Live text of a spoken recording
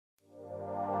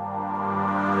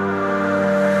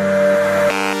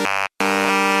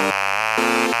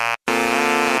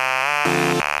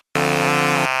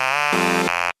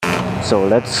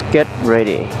let's get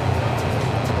ready.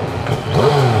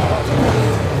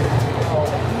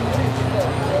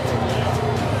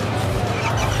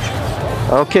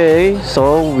 Okay,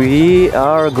 so we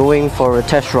are going for a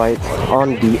test ride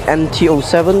on the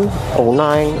MT07,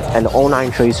 09 and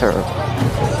 09 Tracer.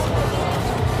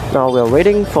 Now we're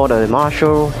waiting for the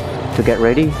marshal to get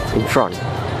ready in front.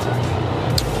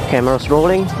 Cameras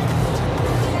rolling.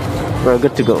 We're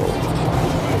good to go.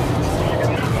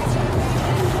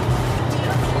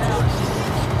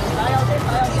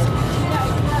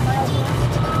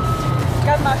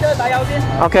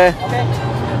 Okay.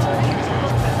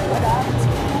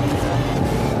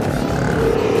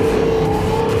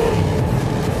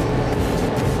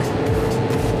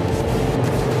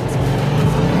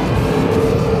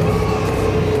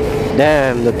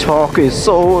 Damn, the torque is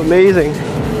so amazing.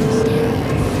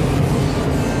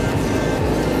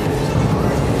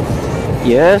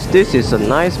 Yes, this is a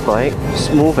nice bike,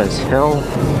 smooth as hell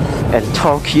and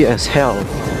torquey as hell.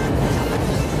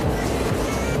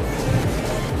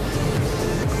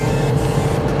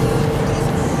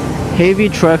 Heavy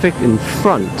traffic in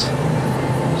front,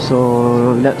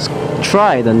 so let's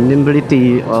try the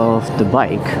nimbility of the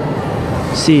bike.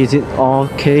 See, is it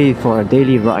okay for a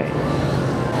daily ride?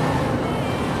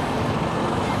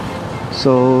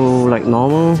 So like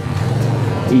normal,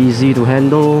 easy to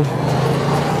handle.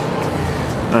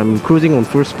 I'm cruising on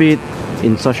full speed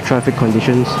in such traffic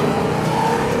conditions.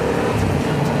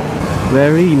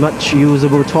 Very much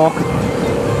usable torque.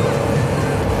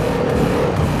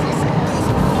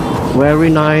 Very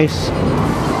nice,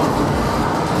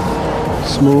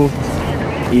 smooth,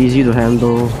 easy to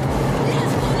handle.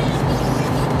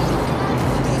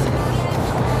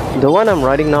 The one I'm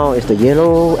riding now is the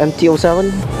yellow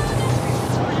MT07.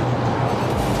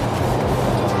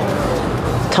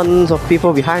 Tons of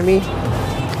people behind me,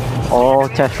 all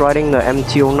test riding the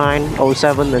MT09,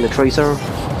 07 and the Tracer.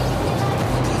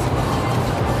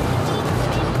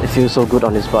 It feels so good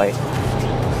on this bike.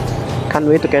 Can't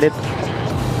wait to get it.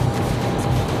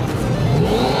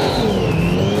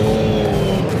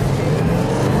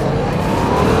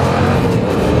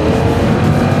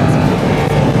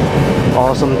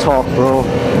 Awesome torque, bro.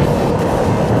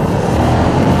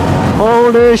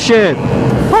 Holy shit!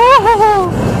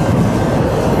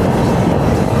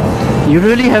 You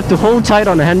really have to hold tight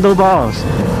on the handlebars.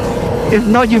 If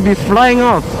not, you'll be flying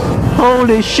off.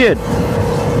 Holy shit!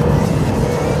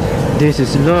 This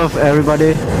is love,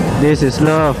 everybody. This is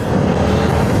love.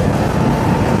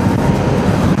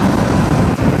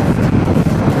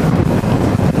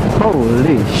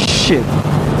 Holy shit!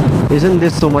 Isn't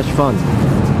this so much fun?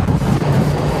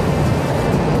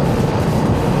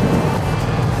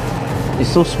 It's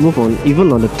so smooth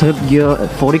even on the third gear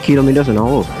at 40 kilometers an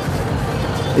hour.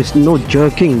 It's no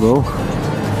jerking, bro.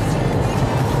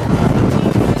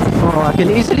 Oh, I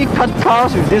can easily cut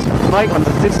cars with this bike on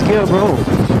the 6th gear, bro.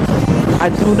 I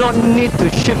do not need to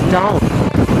shift down.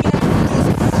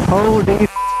 Holy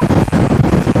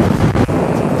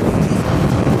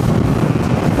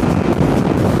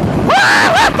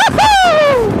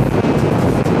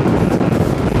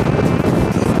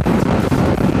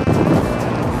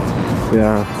we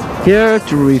are here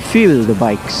to refuel the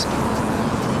bikes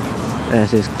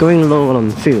as it's going low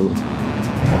on fuel.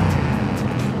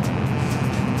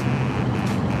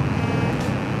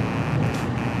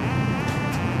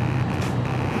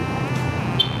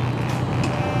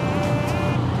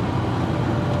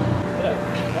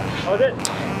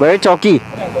 Very torquey.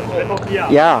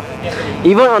 Yeah.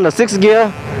 Even on the 6th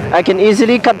gear, I can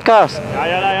easily cut cars.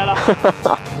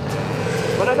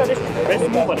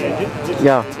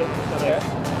 Yeah.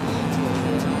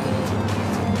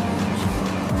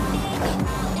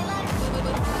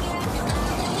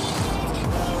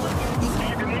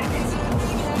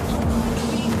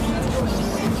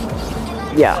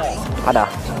 Ya, ada.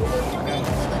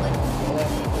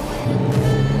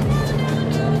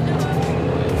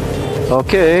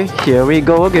 Okay, here we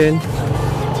go again.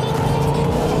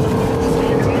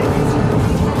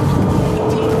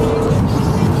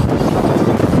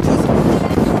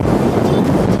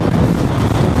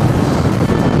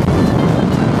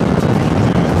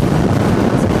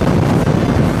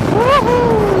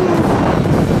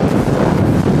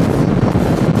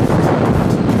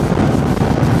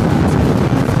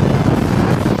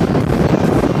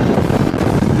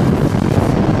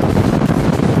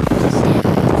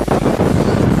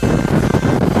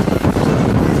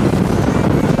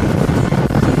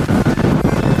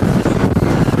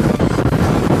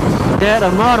 That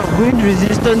amount of wind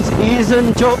resistance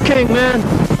isn't joking, man.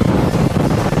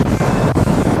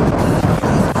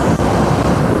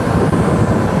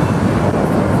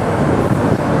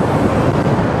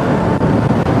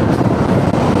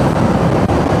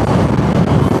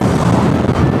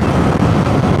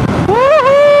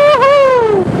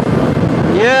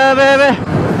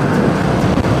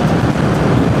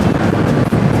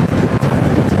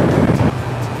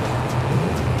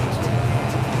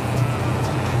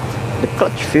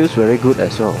 clutch feels very good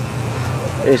as well.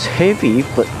 It's heavy,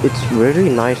 but it's really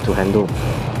nice to handle.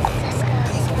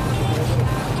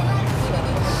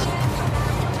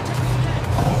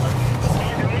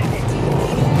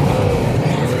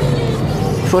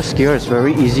 First gear is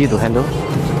very easy to handle.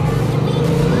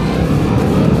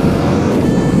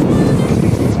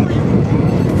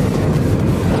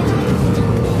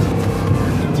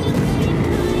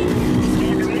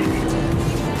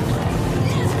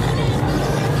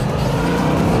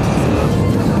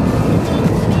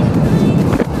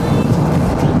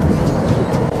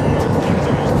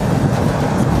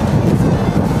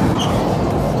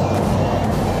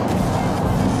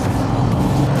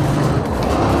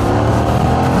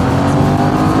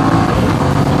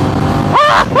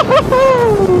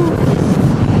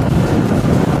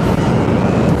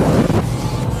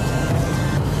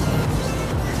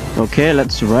 Okay,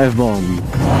 let's drive on.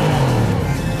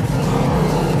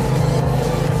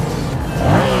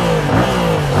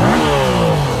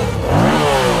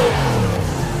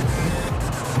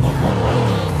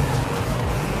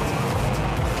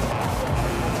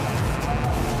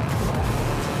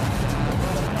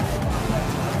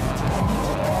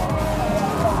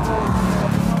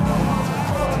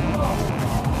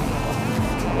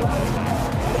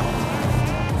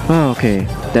 Okay,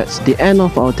 that's the end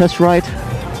of our test ride.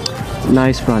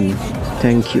 Nice run,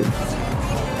 thank you.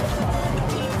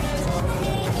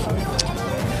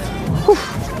 Whew.